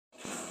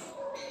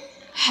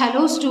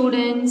Hello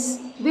students,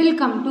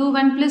 welcome to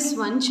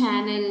 1+1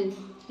 channel.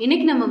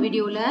 இன்னைக்கு நம்ம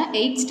வீடியோல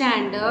 8th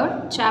standard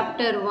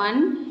chapter 1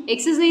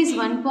 exercise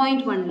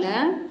 1.1ல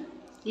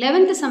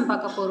 11th sum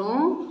பார்க்க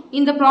போறோம்.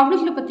 இந்த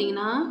ப்ராப்ளத்துல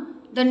பாத்தீங்கன்னா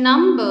the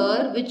number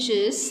which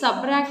is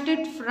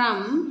subtracted from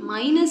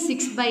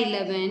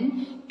 -6/11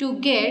 to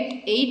get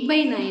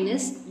 8/9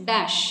 is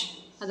dash.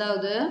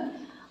 அதாவது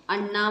a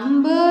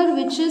number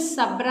which is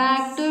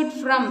subtracted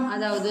from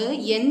அதாவது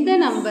எந்த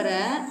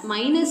நம்பரை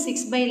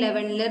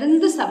 -6/11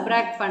 இருந்து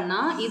subtract பண்ணா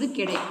இது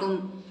கிடைக்கும்.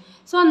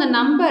 ஸோ அந்த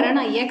நம்பரை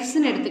நான்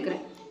எக்ஸ்ன்னு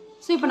எடுத்துக்கிறேன்.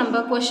 ஸோ இப்போ நம்ம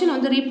கொஷின்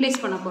வந்து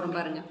ரீப்ளேஸ் பண்ண போகிறோம்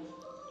பாருங்கள்.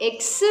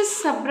 எக்ஸ் இஸ்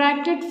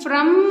சப்ராக்டட்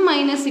ஃப்ரம்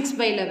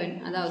 -6/11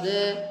 அதாவது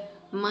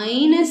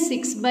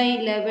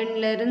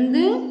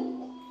 -6/11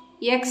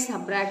 எக்ஸ்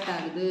சப்ராக்ட்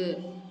ஆகுது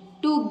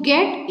to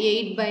get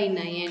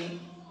 8/9.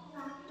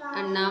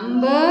 A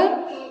number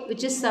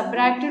which is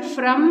subtracted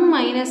from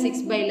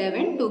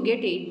 -6/11 to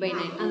get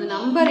 8/9. அந்த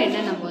நம்பர் என்ன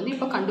நம்ம வந்து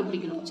இப்போ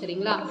கண்டுபிடிக்கணும்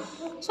சரிங்களா.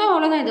 ஸோ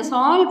அவ்வளோதான், இதை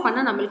சால்வ்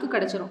பண்ணால் நம்மளுக்கு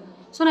கிடச்சிரும்.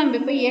 ஸோ நம்ம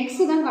இப்போ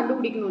எக்ஸு தான்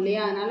கண்டுபிடிக்கணும்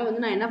இல்லையா, அதனால்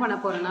வந்து நான் என்ன பண்ண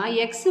போகிறேன்னா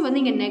எக்ஸு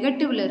வந்து இங்கே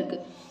நெகட்டிவில்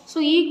இருக்குது. ஸோ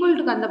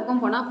ஈக்குவல்ட்டுக்கு அந்த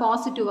பக்கம் போனால்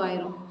பாசிட்டிவ்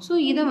ஆயிரும். ஸோ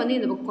இதை வந்து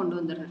இந்த பக்கம் கொண்டு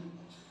வந்துடுறேன்.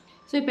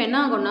 ஸோ இப்போ என்ன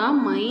ஆகும்னா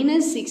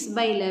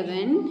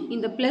 -6/11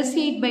 இந்த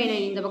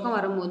 +8/9 இந்த பக்கம்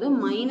வரும்போது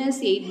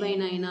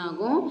 -8/9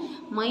 ஆகும்.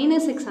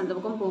 -x அந்த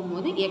பக்கம்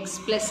போகும்போது x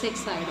 + x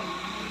ஆகிடும்.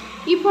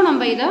 இப்போ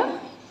நம்ம இதை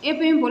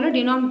எப்பயும் போல்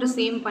டினாமினேட்டர்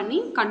சேம் பண்ணி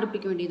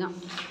கண்டுபிடிக்க வேண்டியதான்.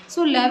 ஸோ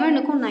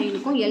 11க்கும்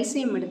 9க்கும்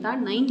எல்சிஎம் எடுத்தால்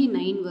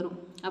 99 வரும்.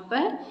 அப்போ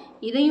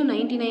இதையும்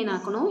 99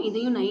 ஆக்கணும்,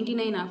 இதையும்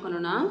 99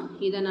 ஆக்கணும்னா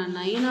இதை நான்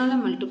 9ஆல்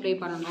மல்டிப்ளை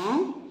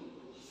பண்ணணும்,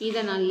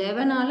 இதை நான்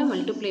 11ஆல்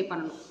மல்டிப்ளை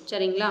பண்ணணும்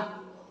சரிங்களா.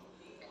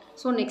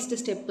 So next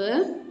step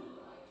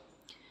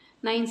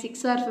 9 6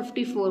 are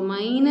 54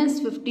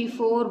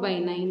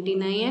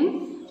 -54/99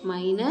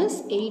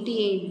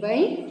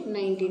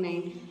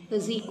 -88/99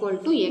 is equal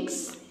to x.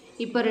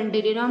 இப்போ ரெண்டு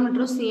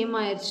டினாமினேட்டரும் சேம்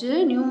ஆயிடுச்சு.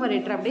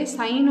 நியூமரேட்டர் அப்படியே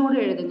சைனோடு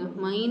எழுதுங்க.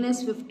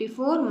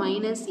 -54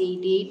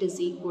 -88 is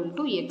equal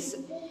to x.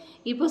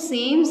 இப்போ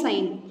சேம்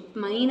சைன்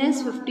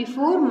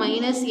 -54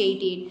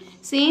 -88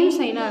 சேம்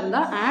சைனாக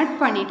இருந்தால் ஆட்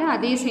பண்ணிவிட்டு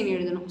அதே சைன்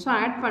எழுதணும். ஸோ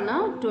ஆட்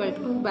பண்ணால் 12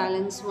 2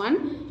 balance 1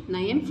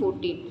 9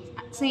 14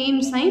 same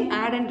sign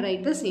add and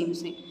right the same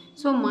sign.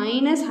 So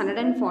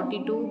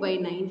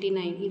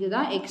 -142/99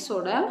 இதுதான்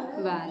எக்ஸோட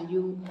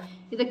வேல்யூ.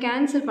 இதை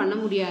கேன்சல் பண்ண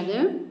முடியாது,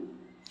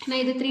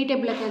 நான் இது 3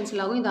 டேபிளில்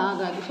கேன்சல் ஆகும், இது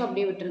ஆகாது. ஸோ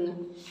அப்படியே விட்டுருங்க.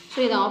 ஸோ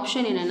இது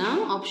ஆப்ஷன் என்னென்னா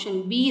ஆப்ஷன்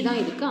பி தான்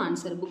இதுக்கு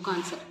ஆன்சர், புக்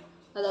ஆன்சர்.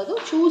 அதாவது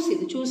சூஸ்,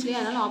 இது சூஸ்லேயே,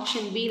 அதனால்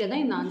ஆப்ஷன் பியில்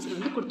தான் இந்த ஆன்சர்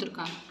வந்து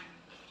கொடுத்துருக்காங்க.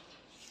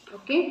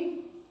 ஓகே,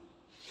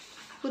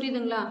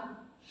 புரியுதுங்களா?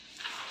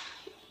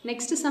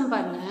 நெக்ஸ்ட் சம்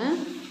பாருங்கள்.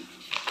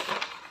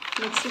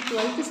 நெக்ஸ்ட்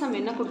 12th சம்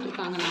என்ன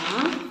கொடுத்துருக்காங்கன்னா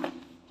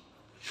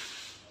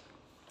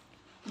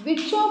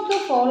which of the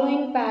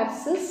following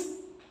pairs is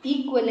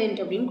equivalent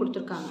அப்படின்னு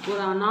கொடுத்துருக்காங்க.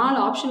 ஒரு 4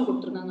 ஆப்ஷன்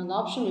கொடுத்துருக்காங்க, அந்த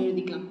ஆப்ஷன்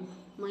எழுதிக்கலாம்.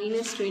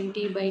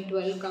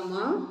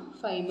 -20/12,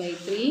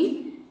 5/3.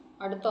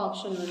 அடுத்த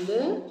ஆப்ஷன் வந்து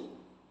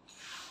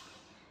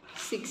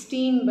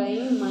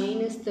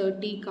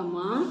 16/-30,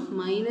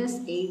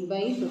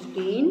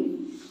 -8/15.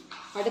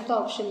 அடுத்த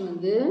ஆப்ஷன்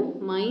வந்து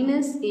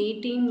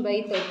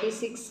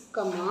 -18/36,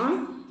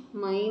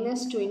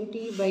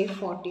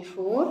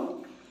 -20/44.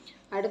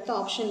 அடுத்த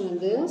ஆப்ஷன்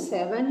வந்து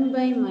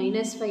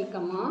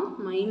 7/-5,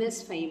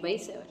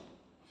 -5/7.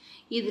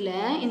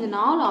 இதில் இந்த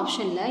 4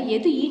 ஆப்ஷனில்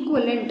எது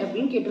ஈக்குவலண்ட்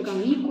அப்படின்னு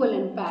கேட்டிருக்காங்க.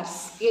 ஈக்குவலண்ட் பேர்ஸ்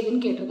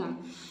எதுன்னு கேட்டிருக்காங்க.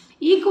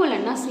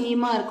 ஈக்குவலண்ட்னா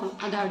சேமாக இருக்கணும்.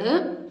 அதாவது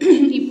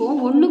இப்போது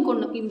ஒன்றுக்கு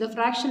ஒன்று இந்த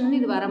ஃப்ராக்ஷன்லேருந்து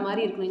இது வர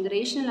மாதிரி இருக்கணும், இந்த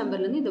ரேஷனல்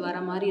நம்பர்லேருந்து இது வர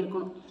மாதிரி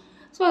இருக்கணும்.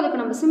 ஸோ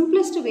அதுக்கு நம்ம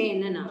சிம்பிளஸ்ட் வே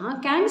என்னென்னா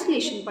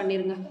கேன்சலேஷன்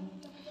பண்ணிடுங்க.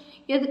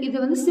 இது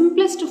வந்து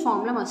சிம்பிளஸ்ட்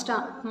ஃபார்மில்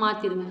மஸ்ட்டாக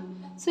மாற்றிடுங்க.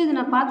 ஸோ இது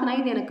நான் பார்த்தேன்னா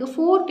இது எனக்கு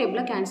 4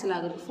 டேபிளில் கேன்சல்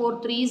ஆகுது. 4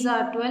 3s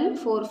are 12,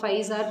 4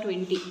 5s are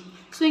 20.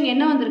 So இங்கே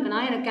என்ன வந்திருக்குன்னா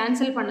எனக்கு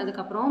கேன்சல்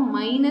பண்ணதுக்கப்புறம்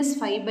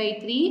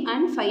 -5/3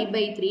 and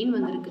 5/3ன்னு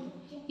வந்திருக்கு.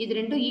 இது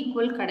ரெண்டும்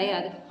ஈக்குவல்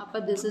கிடையாது. அப்போ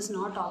this is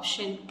not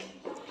option.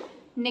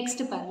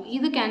 Next பாருங்கள்,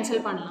 இது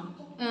கேன்சல் பண்ணலாம்.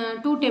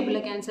 2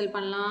 டேபிளில் கேன்சல்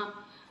பண்ணலாம்,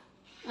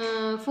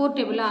 4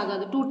 டேபிளில்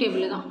ஆகாது, 2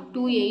 டேபிளில் தான்.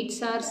 2 8s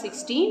are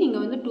 16, இங்கே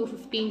வந்து 2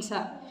 15s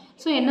are.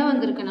 ஸோ என்ன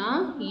வந்திருக்குன்னா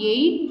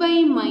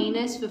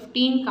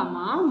 8/-15,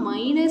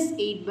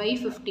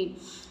 -8/15.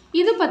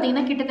 இது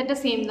பார்த்திங்கன்னா கிட்டத்தட்ட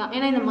சேம் தான்.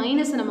 ஏன்னா இந்த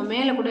மைனஸ் நம்ம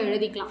மேலே கூட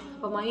எழுதிக்கலாம்.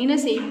 இப்போ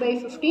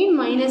 -8/15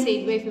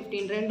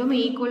 -8/15 ரெண்டுமே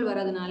ஈக்குவல்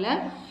வரதுனால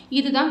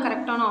இதுதான்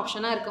கரெக்டான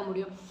ஆப்ஷனாக இருக்க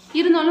முடியும்.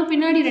 இருந்தாலும்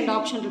பின்னாடி 2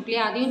 ஆப்ஷன் இருக்கு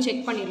இல்லையா, அதையும்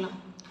செக் பண்ணிடலாம்.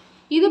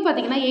 இது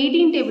பார்த்திங்கன்னா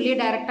 18 டேபிளே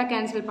டைரெக்டாக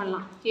கேன்சல்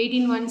பண்ணலாம்.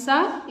 18 1s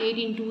are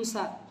 18 2s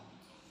are.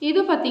 இது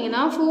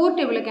பார்த்தீங்கன்னா 4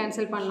 டேபிளில்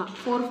கேன்சல் பண்ணலாம்.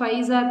 4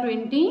 5s are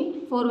 20,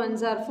 4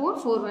 1s are 4,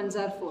 4 1s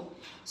are 4.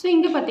 So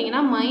இங்கே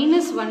பார்த்தீங்கன்னா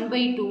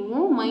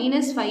 -1/2வும்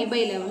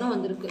 -5/11ம்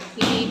வந்திருக்கு.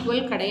 இது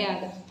ஈக்குவல்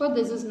கிடையாது. So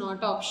this is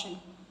not option.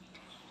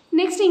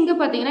 Next இங்கே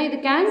பார்த்தீங்கன்னா இது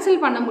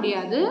கேன்சல் பண்ண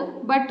முடியாது,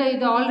 பட்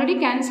இது ஆல்ரெடி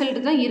கேன்சல்டு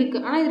தான்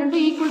இருக்குது. ஆனால் இது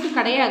ரெண்டும் ஈக்குவல்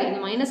கிடையாது. இந்த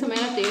மைனஸ்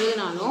மேலே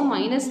எழுதினாலும்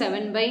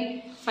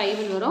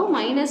 -7/5ன்னு வரும்,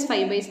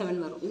 -5/7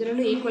 வரும். இது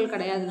ரெண்டும் ஈக்குவல்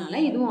கிடையாதுனால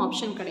இதுவும்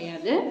ஆப்ஷன்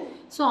கிடையாது.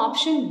 ஸோ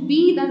ஆப்ஷன் பி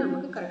தான்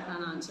நமக்கு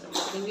கரெக்டான ஆன்சர்.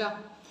 சரிங்களா?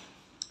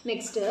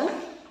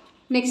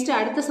 நெக்ஸ்ட்டு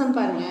அடுத்த சம்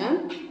பாருங்கள்.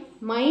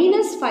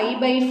 minus 5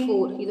 by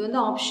 4 இது வந்து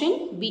option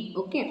B.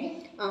 Okay,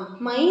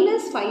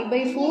 minus 5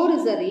 by 4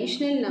 is a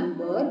rational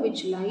number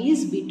which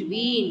lies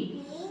between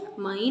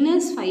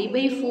minus 5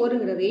 by 4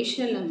 ங்கிற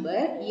rational number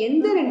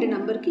எந்த ரெண்டு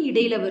நம்பருக்கு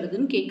இடையில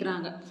வருதுன்னு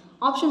கேட்குறாங்க.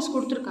 ஆப்ஷன்ஸ்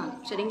கொடுத்துருக்காங்க.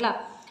 சரிங்களா?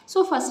 ஸோ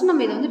ஃபஸ்ட்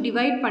நம்ம இதை வந்து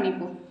டிவைட்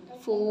பண்ணிப்போம்.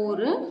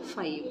 4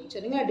 5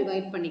 சரிங்களா?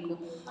 டிவைட்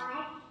பண்ணிக்குவோம்.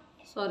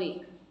 சாரி,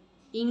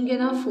 இங்கே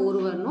தான்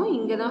 4 வரணும்,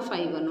 இங்கே தான்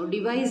 5 வரணும்.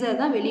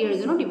 டிவைஸர் தான் வெளியே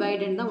எழுதணும்,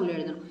 டிவைடட் தான் உள்ளே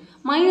எழுதணும்.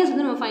 மைனஸ்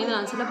வந்து நம்ம ஃபைனல்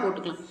ஆன்சரில்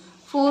போட்டுக்கலாம்.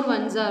 4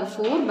 1s are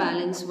 4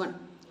 பேலன்ஸ் 1.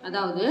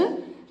 அதாவது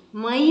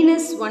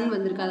மைனஸ் 1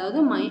 வந்திருக்கு.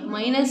 அதாவது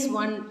மைனஸ்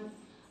 1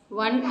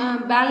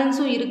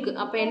 பேலன்ஸும் இருக்குது.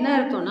 அப்போ என்ன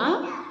அர்த்தம்னா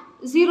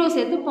 0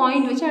 சேர்த்து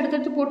பாயிண்ட் வச்சு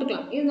அடுத்தடுத்து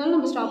போட்டுக்கலாம். இருந்தாலும்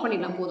நம்ம ஸ்டாப்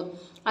பண்ணிடலாம் போதும்.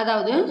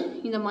 அதாவது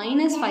இந்த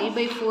minus 5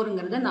 by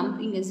 4ங்கிறத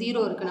இங்கே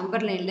 0 இருக்குது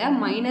நம்பரில் இல்லை,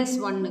 மைனஸ்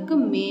 1க்கு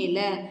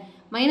மேலே.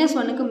 மைனஸ்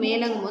 1க்கு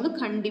மேலேங்கும் போது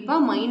கண்டிப்பாக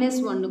மைனஸ்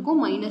 1க்கும்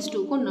மைனஸ்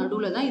 2க்கும்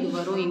நடுவில் தான் இது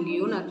வரும்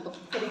எங்கேயோன்னு அர்த்தம்.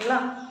 சரிங்களா?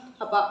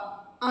 அப்போ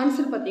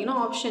ஆன்சர் பார்த்தீங்கன்னா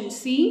option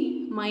C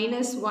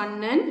minus 1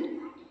 and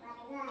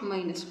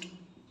minus 2.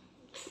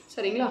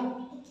 சரிங்களா?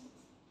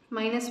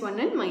 Minus 1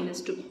 and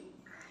minus 2.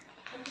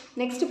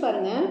 நெக்ஸ்ட்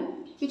பாருங்கள்,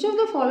 which of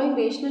the following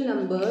rational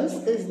numbers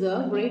is the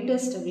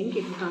greatest அப்படின்னு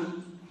கேட்டிருக்காங்க.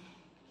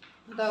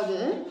 அதாவது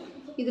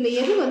இதில்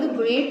எது வந்து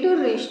greater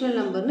rational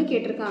numberன்னு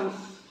கேட்டிருக்காங்க.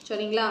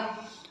 சரிங்களா?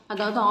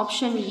 அதாவது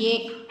option A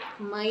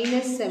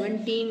minus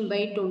 17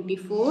 by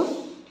 24,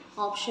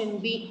 option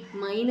B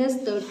minus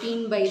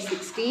 13 by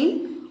 16,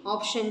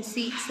 option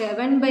C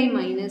 7 by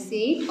minus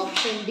 8,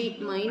 option D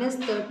minus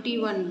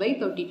 31 by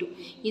 32.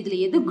 இதில்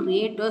எது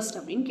greatest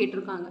அப்படின்னு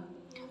கேட்டிருக்காங்க.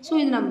 ஸோ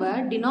இது நம்ம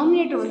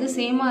டினாமினேட்டர் வந்து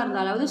சேமாக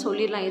இருந்தாலாவது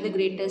சொல்லிடலாம் எது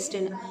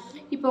கிரேட்டஸ்ட்டுன்னு.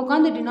 இப்போ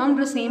உட்காந்து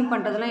டினாமினேட்டர் சேம்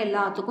பண்ணுறதுலாம்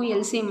எல்லாத்துக்கும்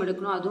எல்சிஎம்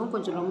எடுக்கணும், அதுவும்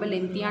கொஞ்சம் ரொம்ப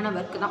லென்த்தியான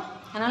ஒர்க்கு தான்.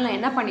 அதனால் நான்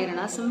என்ன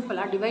பண்ணிடுறேன்னா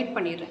சிம்பிளாக டிவைட்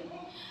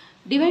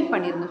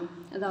பண்ணிடுங்க.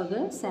 அதாவது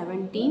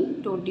 17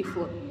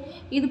 24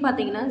 இது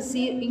பார்த்தீங்கன்னா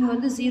இங்கே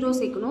வந்து 0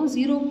 சேர்க்கணும்,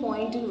 0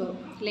 பாயிண்ட்டுன்னு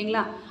வரும்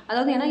இல்லைங்களா?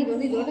 அதாவது ஏன்னா இது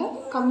வந்து இதோட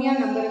கம்மியான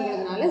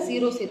நம்பருங்கிறதுனால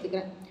 0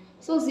 சேர்த்துக்கிறேன்.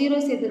 ஸோ 0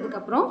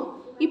 சேர்த்ததுக்கப்புறம்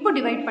இப்போ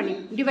டிவைட்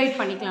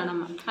பண்ணிக்கலாம்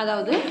நம்ம.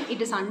 அதாவது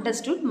இட் இஸ்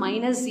அண்டர்ஸ்டுட்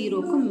மைனஸ்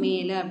 0க்கு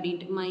மேலே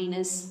அப்படின்ட்டு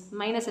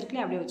மைனஸ்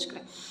இருக்குல்ல அப்படியே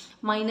வச்சுக்கிறேன்.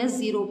 மைனஸ்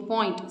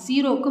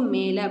 0.0க்கு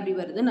மேலே அப்படி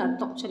வருதுன்னு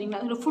அர்த்தம். சரிங்களா?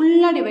 இதில்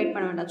ஃபுல்லாக டிவைட்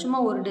பண்ண வேண்டாம், சும்மா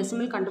ஒரு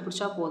டெசிமல்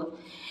கண்டுபிடிச்சா போதும்.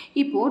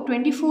 இப்போது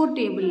 24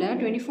 டேபிளில்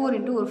 24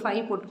 இன்ட்டு ஒரு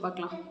 5 போட்டு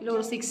பார்க்கலாம். இல்லை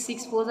ஒரு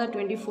 6 4s are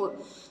 24,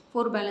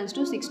 4 balance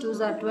 2, 6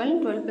 2s are 12,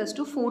 12 plus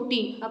 2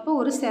 14. அப்போ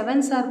ஒரு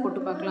 7s are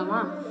போட்டு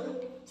பார்க்கலாமா?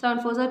 7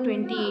 4s are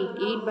 28,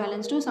 8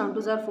 balance 2, 7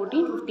 2s are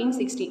 14, 15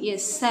 16.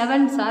 S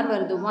 7s are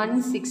வருது,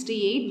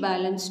 168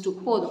 balance 2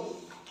 போதும்.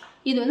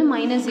 இது வந்து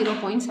மைனஸ்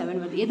 0.7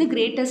 வருது. எது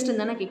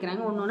கிரேட்டஸ்ட்டுன்னு தானே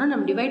கேட்குறாங்க. ஒன்று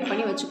நம்ம டிவைட்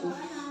பண்ணி வச்சுக்குவோம்.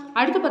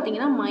 அடுத்து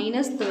பார்த்தீங்கன்னா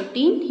minus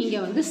 13, இங்கே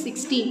வந்து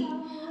 16.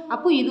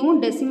 அப்போது இதுவும்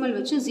டெசிமல்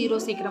வச்சு 0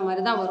 சேர்க்குற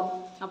மாதிரி தான் வரும்.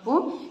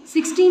 அப்போது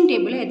 16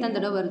 டேபிளில் எத்தனை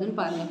தடவை வருதுன்னு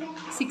பாருங்கள்.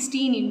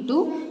 16 இன்ட்டு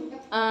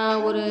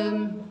ஒரு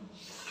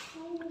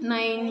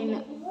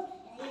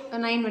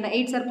 9 வேண்டாம்,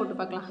 8 சார் போட்டு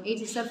பார்க்கலாம். 8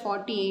 6 are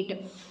 48,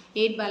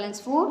 8 balance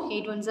 4,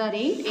 8 1s are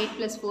 8, 8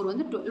 plus 4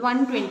 வந்து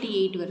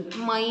 128 வருது.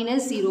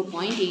 மைனஸ்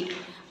 0.8,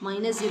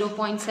 மைனஸ்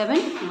 0.7,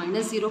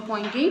 மைனஸ்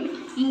 0.8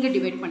 இங்கே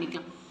டிவைட்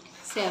பண்ணிக்கலாம்.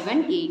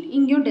 7 8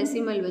 இங்கேயும்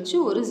டெசிமல் வச்சு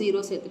ஒரு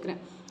 0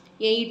 சேர்த்துக்கிறேன்.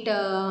 8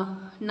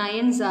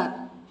 9s are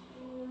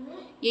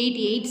 8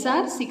 8s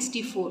are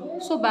 64.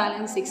 So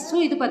balance 6. So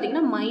இது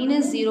பார்த்திங்கன்னா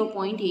மைனஸ்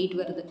 0.8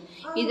 வருது.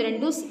 இது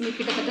ரெண்டும்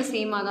கிட்டத்தட்ட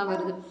சேமாக தான்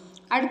வருது.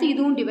 அடுத்து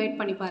இதுவும் டிவைட்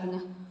பண்ணி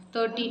பாருங்கள்.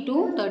 32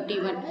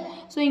 31.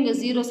 ஸோ இங்கே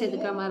 0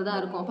 சேர்த்துக்கிற மாதிரி தான்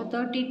இருக்கும். அப்போ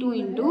 32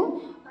 இன்ட்டு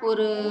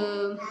ஒரு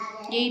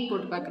 8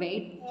 போட்டு பார்க்குறேன்.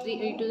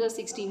 8 2s are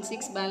 16,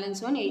 6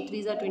 balance 1, 8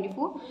 3s are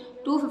 24,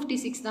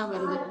 256 தான்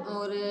வருது.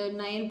 ஒரு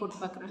 9 போட்டு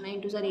பார்க்குறேன். 9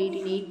 2s are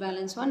 18, 8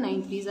 balance 1,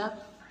 9 3s are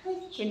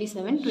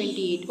 27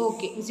 28.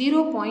 Okay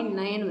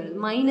 0.9 வருது,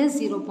 மைனஸ்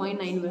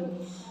 0.9 வருது.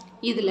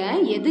 இதில்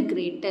எது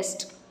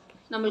கிரேட்டஸ்ட்?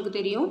 நம்மளுக்கு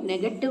தெரியும்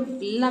நெகட்டிவ்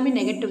எல்லாமே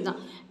நெகட்டிவ் தான்.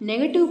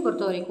 நெகட்டிவ்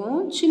பொறுத்த வரைக்கும்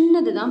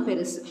சின்னது தான்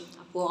பெருசு.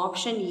 அப்போது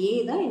ஆப்ஷன் ஏ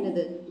தான்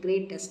என்னது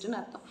கிரேட்டஸ்ட்டுன்னு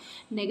அர்த்தம்.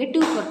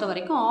 நெகட்டிவ் பொறுத்த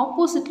வரைக்கும்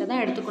ஆப்போசிட்டில்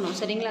தான் எடுத்துக்கணும்.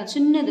 சரிங்களா?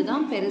 சின்னது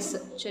தான் பெருசு.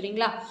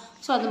 சரிங்களா?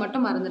 ஸோ அது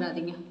மட்டும்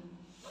மறந்துடாதீங்க.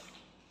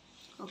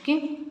 ஓகே,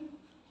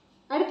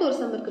 அடுத்த ஒரு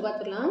சம் இருக்குது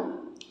பார்த்துக்கலாம்.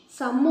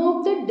 sum of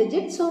the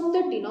digits of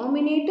the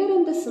denominator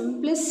in the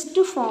simplest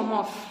form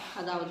of,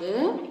 அதாவது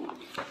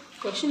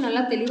கொஷின்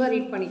நல்லா தெளிவாக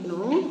ரீட்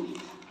பண்ணிக்கணும்.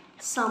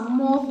 sum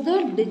of the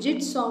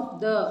digits of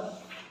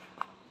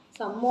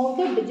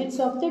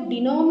the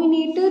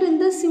denominator in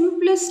the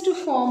simplest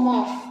form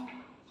of,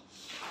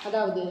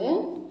 அதாவது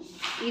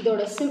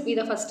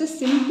இதை ஃபஸ்ட்டு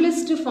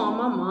சிம்பிளஸ்ட்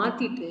ஃபார்மாக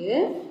மாற்றிட்டு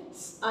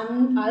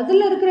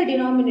அதில் இருக்கிற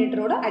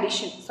டினாமினேட்டரோட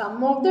addition. Some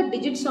of the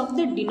digits of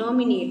the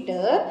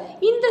denominator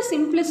இந்த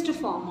சிம்பிளஸ்ட்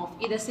ஃபார்ம் ஆஃப்,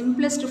 இதை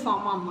சிம்பிளஸ்ட்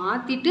ஃபார்மாக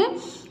மாற்றிட்டு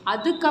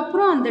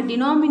அதுக்கப்புறம் அந்த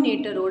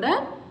டினாமினேட்டரோட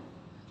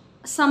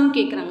சம்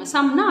கேட்குறாங்க.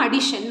 சம்னா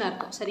அடிஷன்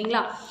அர்த்தம்.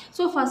 சரிங்களா?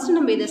 ஸோ ஃபஸ்ட்டு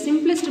நம்ம இதை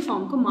சிம்பிளஸ்ட்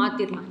ஃபார்முக்கு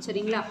மாற்றிடலாம்.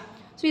 சரிங்களா?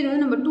 ஸோ இதை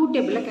வந்து நம்ம 2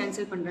 டேபிளில்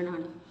கேன்சல் பண்ணுறேன்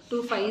நான்.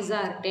 2 5s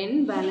are 10,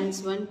 balance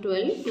 1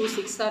 12, 2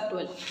 6 are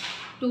 12,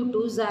 2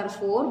 2s are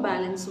 4,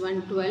 balance 1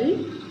 12,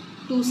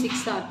 2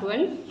 6 are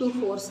 12, 2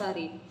 4s are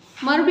 8.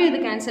 மறுபடியும் இது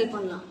கேன்சல்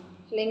பண்ணலாம்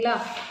இல்லைங்களா?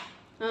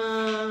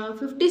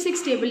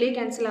 56 டேபிள்லேயே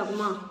கேன்சல்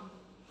ஆகுமா?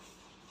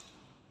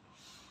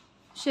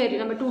 சரி,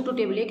 நம்ம 2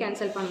 டேபிளே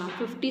கேன்சல் பண்ணலாம்.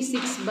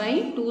 56 by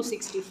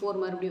 264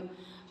 மறுபடியும்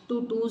 2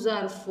 2s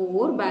are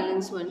 4,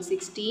 balance 1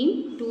 16,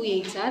 2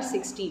 8s are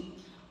 16,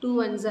 2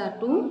 1s are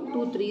 2,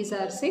 2 3s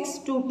are 6,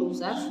 2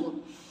 2s are 4.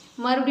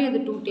 மறுபடியும்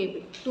இது 2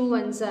 table 2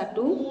 1s are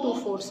 2, 2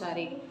 4s are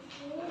 8,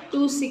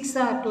 2 6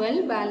 are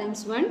 12,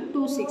 balance 1,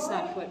 2 6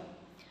 are 12.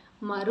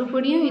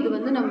 மறுபடியும் இது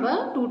வந்து நம்ம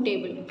 2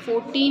 டேபிள்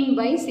 14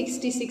 by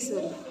 66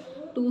 வருது.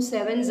 2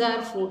 7s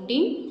are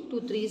 14, 2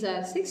 3s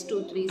are 6,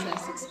 2 3s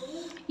are 6.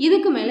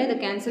 இதுக்கு மேலே இதை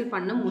கேன்சல்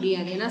பண்ண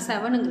முடியாது, ஏன்னா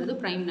 7ங்கிறது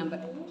ப்ரைம்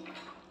நம்பர்.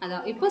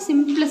 அதான் இப்போ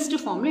சிம்பிளஸ்ட்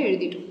ஃபார்மில்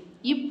எழுதிட்டோம்.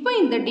 இப்போ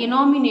இந்த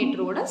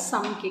டினாமினேட்டரோட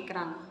சம்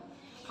கேட்குறாங்க.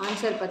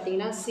 ஆன்சர்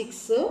பார்த்தீங்கன்னா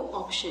 6,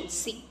 ஆப்ஷன்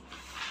சி.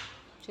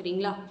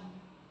 சரிங்களா?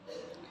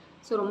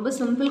 ஸோ ரொம்ப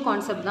சிம்பிள்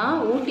கான்செப்ட் தான்.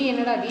 ஓடி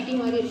என்னடா டிடி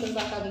மாதிரி இருக்குன்னு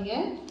பார்க்காதீங்க,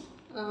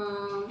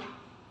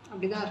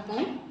 அப்படி தான்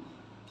இருக்கும்.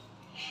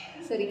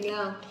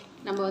 சரிங்களா?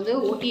 நம்ம வந்து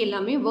ஓடி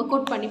எல்லாமே ஒர்க்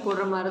அவுட் பண்ணி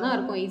போடுற மாதிரி தான்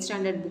இருக்கும் 8th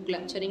ஸ்டாண்டர்ட்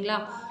புக்கில். சரிங்களா?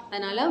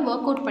 அதனால்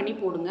ஒர்க் அவுட் பண்ணி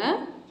போடுங்க,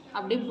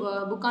 அப்படியே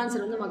புக்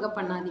ஆன்சர் வந்து மகப்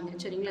பண்ணாதீங்க.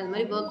 சரிங்களா? அது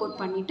மாதிரி ஒர்க்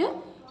அவுட் பண்ணிவிட்டு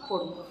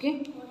போடுங்க. ஓகே,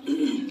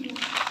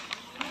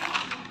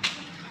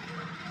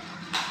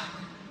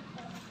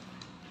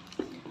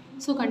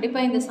 ஸோ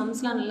கண்டிப்பாக இந்த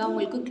சம்ஸ்லாம் நல்லா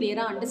உங்களுக்கு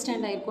கிளியராக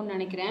அண்டர்ஸ்டாண்ட் ஆகிருக்கும்னு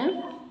நினைக்கிறேன்.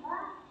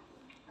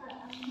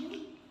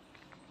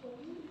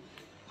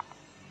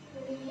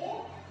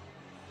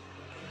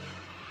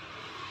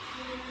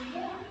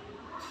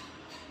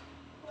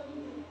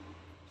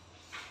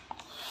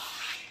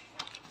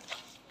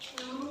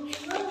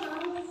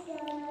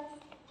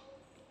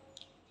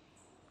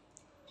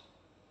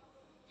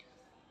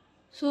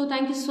 So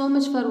thank you so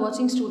much for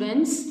watching,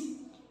 students.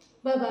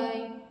 Bye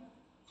bye.